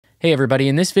Hey everybody,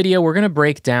 in this video, we're gonna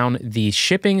break down the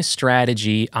shipping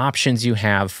strategy options you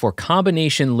have for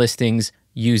combination listings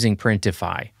using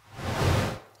Printify.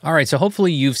 All right, so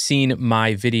hopefully you've seen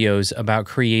my videos about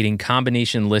creating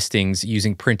combination listings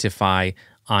using Printify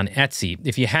on Etsy.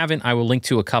 If you haven't, I will link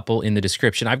to a couple in the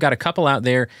description. I've got a couple out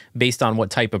there based on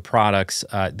what type of products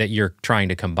that you're trying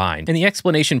to combine. And the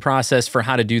explanation process for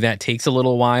how to do that takes a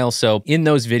little while. So in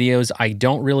those videos, I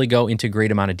don't really go into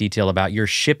great amount of detail about your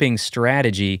shipping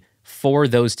strategy for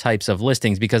those types of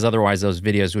listings, because otherwise those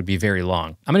videos would be very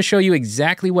long. I'm gonna show you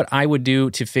exactly what I would do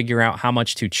to figure out how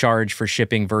much to charge for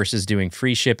shipping versus doing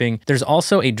free shipping. There's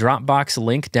also a Dropbox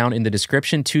link down in the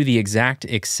description to the exact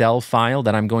Excel file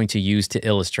that I'm going to use to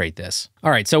illustrate this.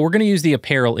 All right, so we're gonna use the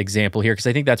apparel example here because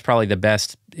I think that's probably the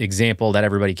best example that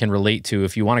everybody can relate to.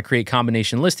 If you wanna create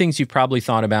combination listings, you've probably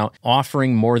thought about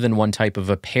offering more than one type of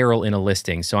apparel in a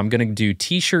listing. So I'm gonna do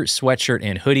t-shirt, sweatshirt,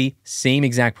 and hoodie. Same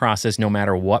exact process no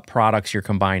matter what products you're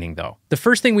combining though. The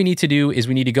first thing we need to do is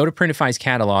we need to go to Printify's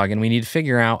catalog and we need to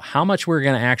figure out how much we're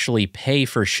gonna actually pay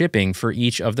for shipping for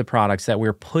each of the products that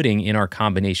we're putting in our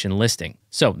combination listing.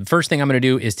 So the first thing I'm gonna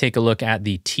do is take a look at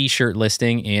the t-shirt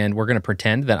listing, and we're gonna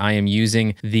pretend that I am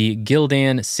using the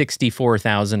Gildan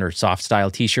 64,000 or soft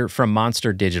style t-shirt from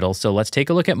Monster Digital. So let's take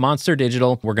a look at Monster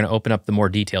Digital. We're gonna open up the more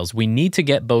details. We need to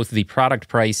get both the product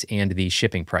price and the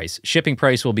shipping price. Shipping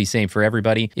price will be same for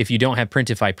everybody. If you don't have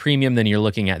Printify Premium, then you're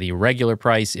looking at the regular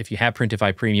price. If you have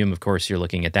Printify Premium, of course, you're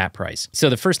looking at that price. So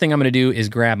the first thing I'm gonna do is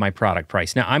grab my product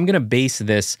price. Now I'm gonna base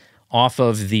this off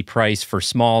of the price for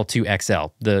small to XL,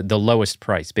 the lowest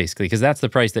price basically, because that's the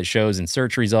price that shows in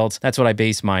search results. That's what I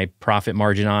base my profit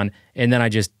margin on. And then I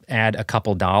just add a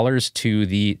couple dollars to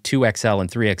the 2XL and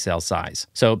 3XL size.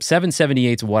 So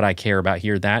 $7.78 is what I care about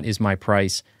here. That is my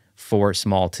price for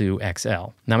small to XL.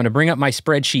 Now I'm gonna bring up my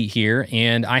spreadsheet here,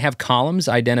 and I have columns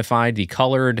identified, the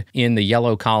colored in the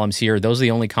yellow columns here. Those are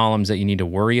the only columns that you need to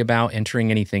worry about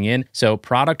entering anything in. So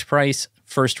product price,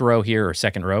 first row here, or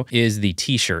second row, is the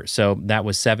t-shirt. So that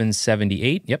was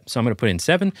 $7.78. Yep, so I'm gonna put in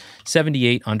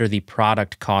 $7.78 under the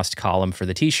product cost column for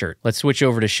the t-shirt. Let's switch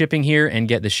over to shipping here and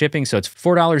get the shipping. So it's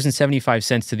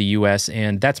 $4.75 to the US,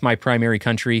 and that's my primary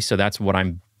country, so that's what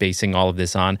I'm basing all of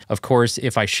this on. Of course,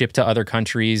 if I ship to other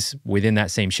countries within that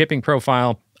same shipping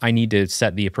profile, I need to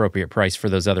set the appropriate price for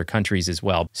those other countries as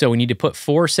well. So we need to put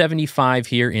 $4.75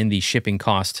 here in the shipping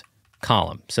cost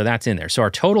column. So that's in there. So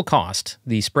our total cost,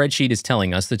 the spreadsheet is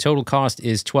telling us the total cost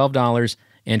is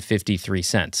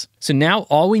 $12.53. So now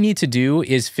all we need to do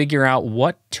is figure out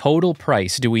what total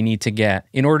price do we need to get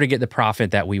in order to get the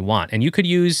profit that we want. And you could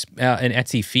use an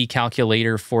Etsy fee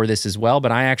calculator for this as well,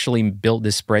 but I actually built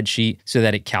this spreadsheet so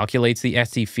that it calculates the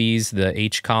Etsy fees, the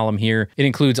H column here. It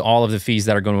includes all of the fees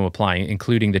that are going to apply,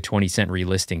 including the 20-cent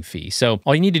relisting fee. So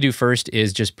all you need to do first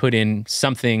is just put in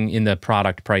something in the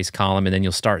product price column, and then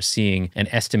you'll start seeing an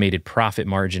estimated profit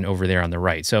margin over there on the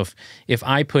right. So if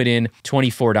I put in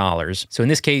 $24, so in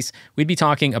this case, we'd be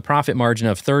talking a profit margin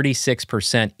of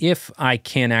 36% if I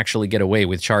can actually get away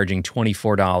with charging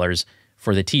 $24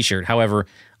 for the t-shirt. However,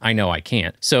 I know I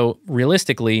can't. So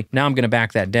realistically, now I'm gonna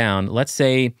back that down. Let's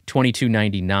say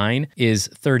 $22.99 is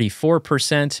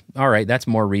 34%. All right, that's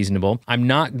more reasonable. I'm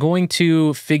not going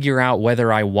to figure out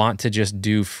whether I want to just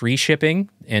do free shipping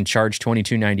and charge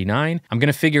 $22.99. I'm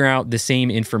gonna figure out the same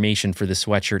information for the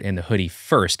sweatshirt and the hoodie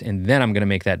first, and then I'm gonna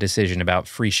make that decision about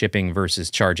free shipping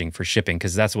versus charging for shipping,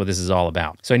 because that's what this is all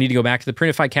about. So I need to go back to the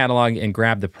Printify catalog and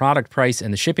grab the product price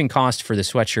and the shipping cost for the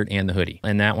sweatshirt and the hoodie.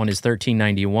 And that one is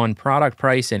 $13.91 product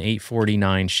price and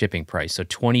 $8.49 shipping price. So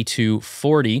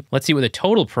 $22.40. Let's see what the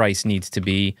total price needs to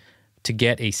be to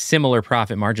get a similar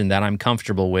profit margin that I'm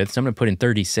comfortable with. So I'm gonna put in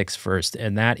 36 first,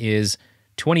 and that is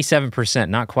 27%,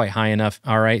 not quite high enough.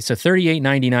 All right, so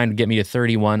 $38.99 would get me to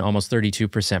 31, almost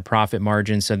 32% profit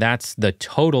margin. So that's the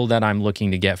total that I'm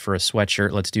looking to get for a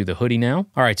sweatshirt. Let's do the hoodie now.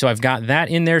 All right, so I've got that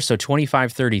in there. So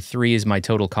 $25.33 is my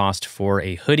total cost for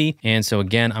a hoodie. And so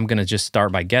again, I'm gonna just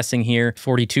start by guessing here.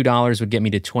 $42 would get me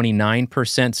to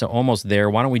 29%, so almost there.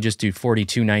 Why don't we just do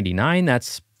 $42.99?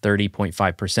 That's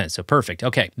 30.5%, so perfect.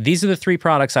 Okay, these are the three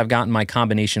products I've got in my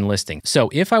combination listing. So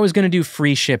if I was gonna do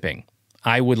free shipping,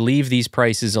 I would leave these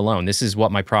prices alone. This is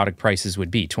what my product prices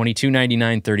would be: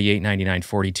 $22.99, $38.99,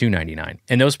 $42.99.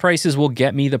 And those prices will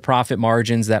get me the profit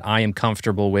margins that I am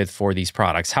comfortable with for these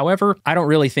products. However, I don't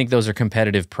really think those are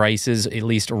competitive prices, at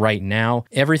least right now.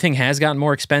 Everything has gotten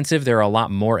more expensive. There are a lot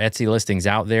more Etsy listings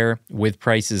out there with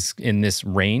prices in this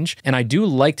range. And I do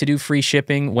like to do free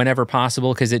shipping whenever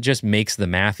possible because it just makes the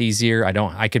math easier.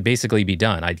 I could basically be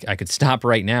done. I could stop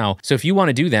right now. So if you want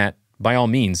to do that, by all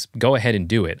means, go ahead and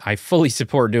do it. I fully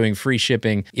support doing free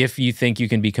shipping if you think you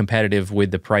can be competitive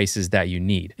with the prices that you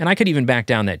need. And I could even back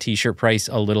down that t-shirt price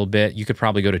a little bit. You could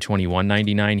probably go to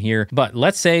 $21.99 here. But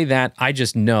let's say that I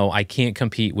just know I can't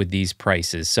compete with these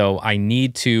prices. So I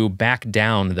need to back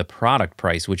down the product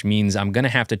price, which means I'm going to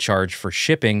have to charge for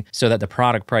shipping so that the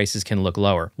product prices can look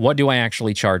lower. What do I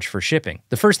actually charge for shipping?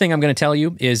 The first thing I'm going to tell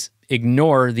you is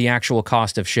ignore the actual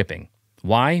cost of shipping.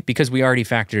 Why? Because we already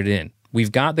factored it in.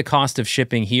 We've got the cost of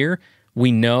shipping here.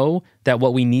 We know that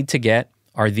what we need to get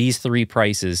are these three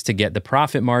prices to get the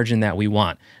profit margin that we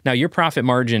want. Now, your profit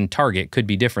margin target could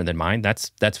be different than mine.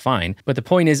 That's fine. But the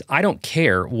point is, I don't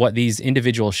care what these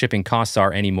individual shipping costs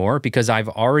are anymore because I've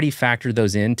already factored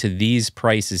those into these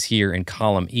prices here in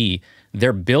column E.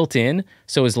 They're built in.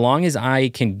 So as long as I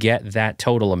can get that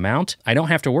total amount, I don't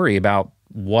have to worry about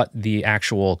what the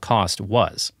actual cost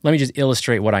was. Let me just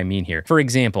illustrate what I mean here. For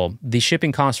example, the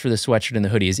shipping cost for the sweatshirt and the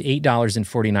hoodie is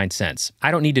 $8.49.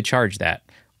 I don't need to charge that.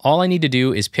 All I need to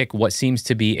do is pick what seems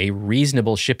to be a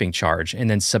reasonable shipping charge and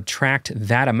then subtract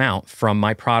that amount from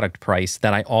my product price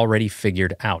that I already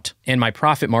figured out. And my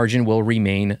profit margin will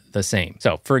remain the same.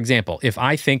 So for example, if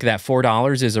I think that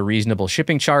 $4 is a reasonable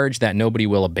shipping charge that nobody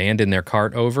will abandon their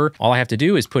cart over, all I have to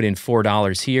do is put in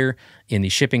 $4 here in the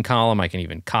shipping column. I can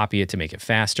even copy it to make it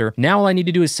faster. Now all I need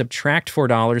to do is subtract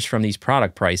 $4 from these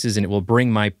product prices and it will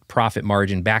bring my profit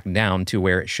margin back down to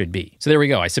where it should be. So there we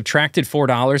go. I subtracted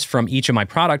 $4 from each of my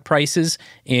product prices.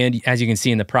 And as you can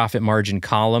see in the profit margin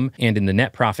column and in the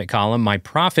net profit column, my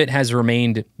profit has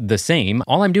remained the same.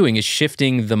 All I'm doing is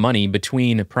shifting the money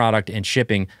between product and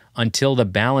shipping until the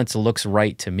balance looks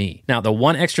right to me. Now, the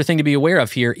one extra thing to be aware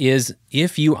of here is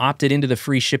if you opted into the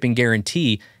free shipping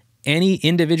guarantee, any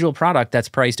individual product that's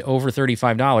priced over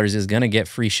 $35 is going to get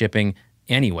free shipping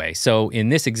anyway. So in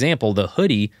this example, the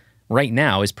hoodie right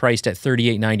now is priced at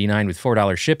 $38.99 with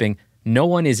 $4 shipping. No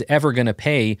one is ever going to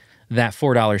pay that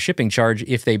 $4 shipping charge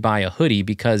if they buy a hoodie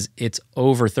because it's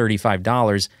over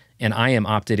 $35 and I am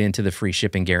opted into the free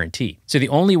shipping guarantee. So the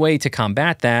only way to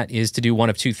combat that is to do one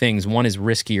of two things. One is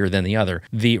riskier than the other.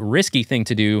 The risky thing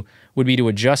to do would be to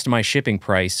adjust my shipping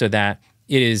price so that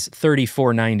it is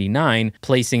 $34.99,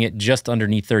 placing it just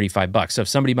underneath $35. So if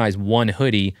somebody buys one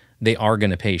hoodie, they are going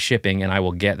to pay shipping and I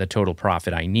will get the total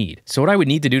profit I need. So what I would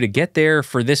need to do to get there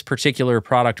for this particular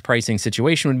product pricing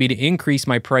situation would be to increase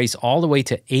my price all the way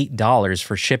to $8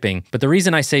 for shipping. But the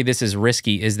reason I say this is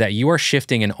risky is that you are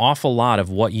shifting an awful lot of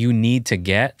what you need to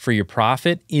get for your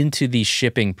profit into the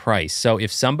shipping price. So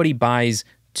if somebody buys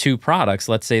two products,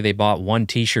 let's say they bought one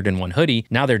t-shirt and one hoodie,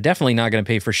 now they're definitely not going to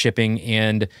pay for shipping,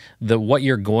 and what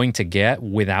you're going to get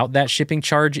without that shipping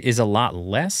charge is a lot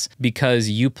less because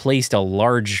you placed a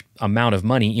large amount of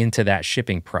money into that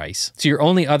shipping price. So your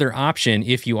only other option,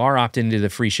 if you are opted into the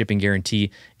free shipping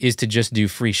guarantee, is to just do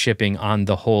free shipping on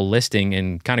the whole listing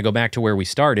and kind of go back to where we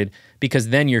started, because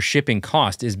then your shipping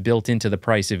cost is built into the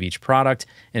price of each product,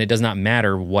 and it does not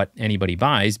matter what anybody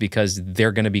buys because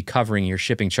they're going to be covering your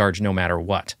shipping charge no matter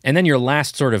what. And then your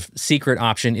last sort of secret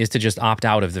option is to just opt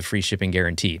out of the free shipping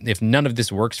guarantee. If none of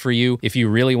this works for you, if you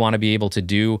really want to be able to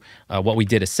do what we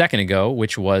did a second ago,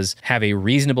 which was have a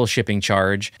reasonable shipping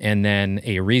charge and then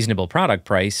a reasonable product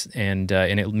price, and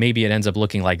maybe it ends up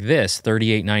looking like this,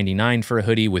 $38.99 for a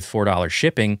hoodie with $4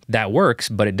 shipping, that works,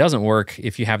 but it doesn't work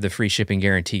if you have the free shipping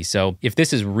guarantee. So if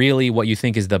this is really what you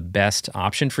think is the best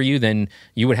option for you, then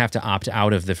you would have to opt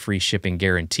out of the free shipping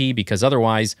guarantee because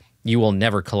otherwise you will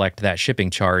never collect that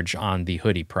shipping charge on the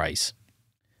hoodie price.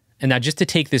 And now just to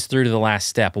take this through to the last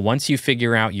step, once you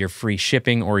figure out your free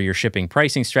shipping or your shipping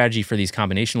pricing strategy for these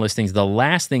combination listings, the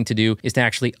last thing to do is to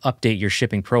actually update your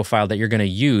shipping profile that you're going to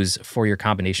use for your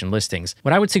combination listings.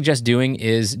 What I would suggest doing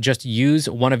is just use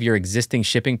one of your existing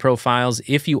shipping profiles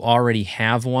if you already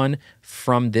have one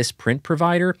from this print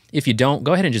provider. If you don't,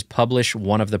 go ahead and just publish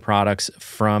one of the products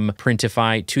from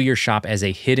Printify to your shop as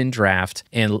a hidden draft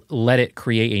and let it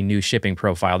create a new shipping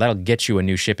profile. That'll get you a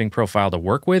new shipping profile to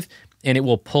work with, and it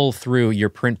will pull through your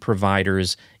print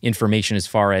provider's information as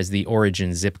far as the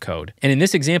origin zip code. And in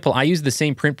this example, I use the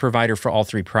same print provider for all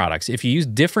three products. If you use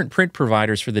different print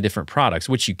providers for the different products,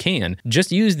 which you can,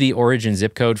 just use the origin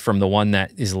zip code from the one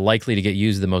that is likely to get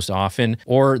used the most often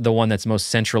or the one that's most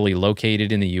centrally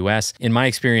located in the US. In my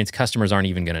experience, customers aren't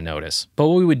even going to notice. But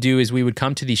what we would do is we would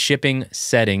come to the shipping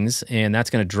settings, and that's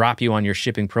going to drop you on your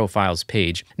shipping profiles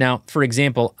page. Now, for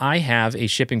example, I have a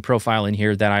shipping profile in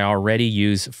here that I already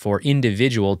use for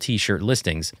individual t-shirt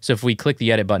listings. So if we click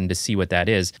the edit button to see what that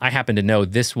is, I happen to know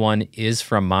this one is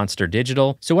from Monster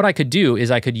Digital. So what I could do is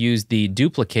I could use the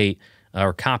duplicate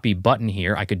or copy button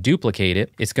here. I could duplicate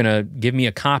it. It's going to give me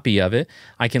a copy of it.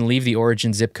 I can leave the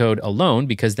origin zip code alone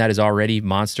because that is already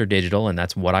Monster Digital and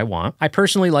that's what I want. I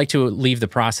personally like to leave the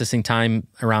processing time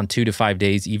around 2 to 5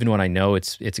 days, even when I know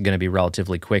it's going to be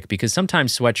relatively quick, because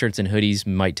sometimes sweatshirts and hoodies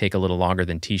might take a little longer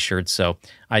than t-shirts. So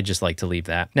I just like to leave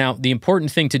that. Now, the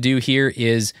important thing to do here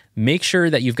is make sure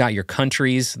that you've got your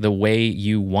countries the way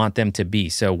you want them to be.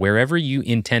 So wherever you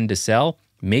intend to sell,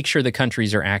 make sure the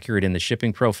countries are accurate in the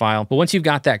shipping profile. But once you've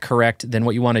got that correct, then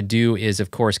what you want to do is, of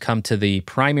course, come to the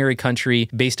primary country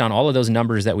based on all of those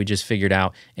numbers that we just figured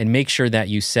out and make sure that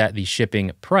you set the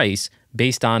shipping price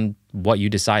based on what you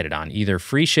decided on, either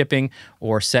free shipping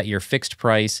or set your fixed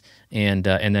price and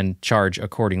then charge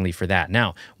accordingly for that.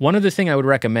 Now, one other thing I would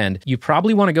recommend, you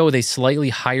probably want to go with a slightly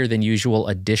higher than usual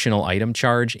additional item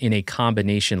charge in a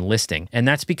combination listing. And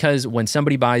that's because when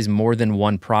somebody buys more than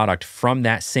one product from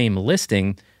that same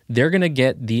listing, they're going to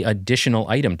get the additional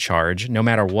item charge no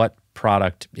matter what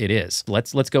product it is.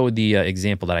 Let's go with the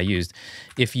example that I used.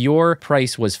 If your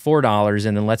price was $4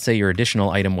 and then let's say your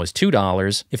additional item was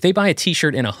 $2, if they buy a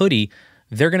t-shirt and a hoodie,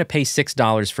 they're going to pay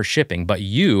 $6 for shipping, but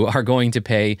you are going to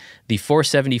pay the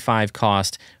 $4.75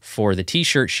 cost for the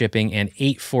t-shirt shipping and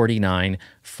 $8.49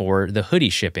 for the hoodie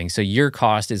shipping. So your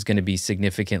cost is going to be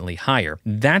significantly higher.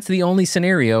 That's the only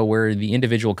scenario where the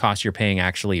individual cost you're paying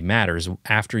actually matters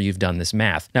after you've done this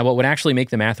math. Now, what would actually make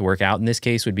the math work out in this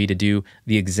case would be to do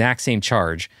the exact same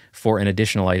charge for an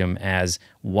additional item as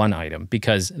one item,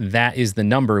 because that is the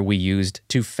number we used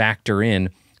to factor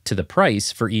in to the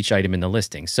price for each item in the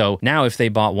listing. So now if they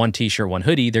bought one t-shirt, one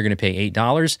hoodie, they're going to pay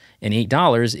 $8, and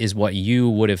 $8 is what you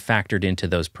would have factored into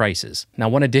those prices. Now,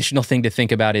 one additional thing to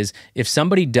think about is if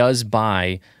somebody does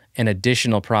buy an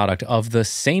additional product of the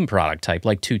same product type,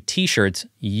 like 2 t-shirts,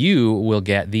 you will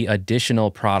get the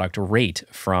additional product rate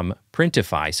from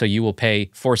Printify. So you will pay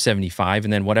 $4.75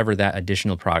 and then whatever that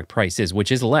additional product price is,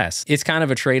 which is less. It's kind of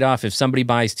a trade-off. If somebody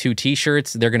buys 2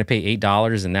 t-shirts, they're going to pay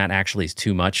 $8 and that actually is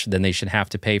too much. Then they should have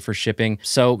to pay for shipping.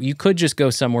 So you could just go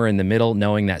somewhere in the middle,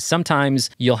 knowing that sometimes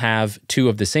you'll have 2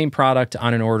 of the same product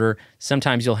on an order.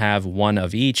 Sometimes you'll have 1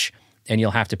 of each, and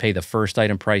you'll have to pay the first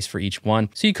item price for each one.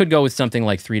 So you could go with something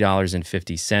like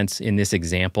 $3.50 in this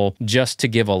example, just to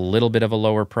give a little bit of a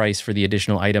lower price for the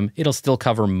additional item. It'll still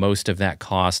cover most of that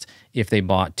cost if they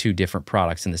bought 2 different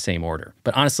products in the same order.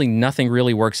 But honestly, nothing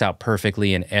really works out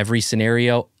perfectly in every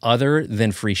scenario other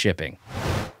than free shipping.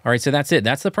 All right, so that's it.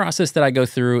 That's the process that I go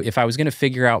through if I was going to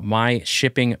figure out my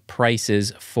shipping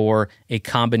prices for a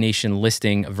combination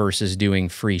listing versus doing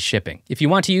free shipping. If you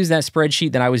want to use that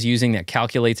spreadsheet that I was using that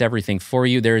calculates everything for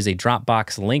you, there is a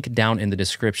Dropbox link down in the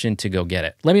description to go get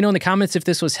it. Let me know in the comments if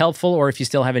this was helpful or if you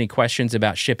still have any questions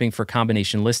about shipping for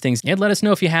combination listings, and let us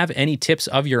know if you have any tips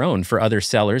of your own for other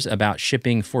sellers about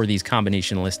shipping for these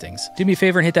combination listings. Do me a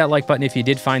favor and hit that like button if you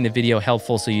did find the video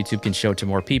helpful so YouTube can show it to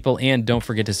more people, and don't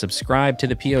forget to subscribe to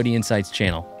the POD Insights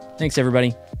channel. Thanks,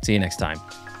 everybody. See you next time.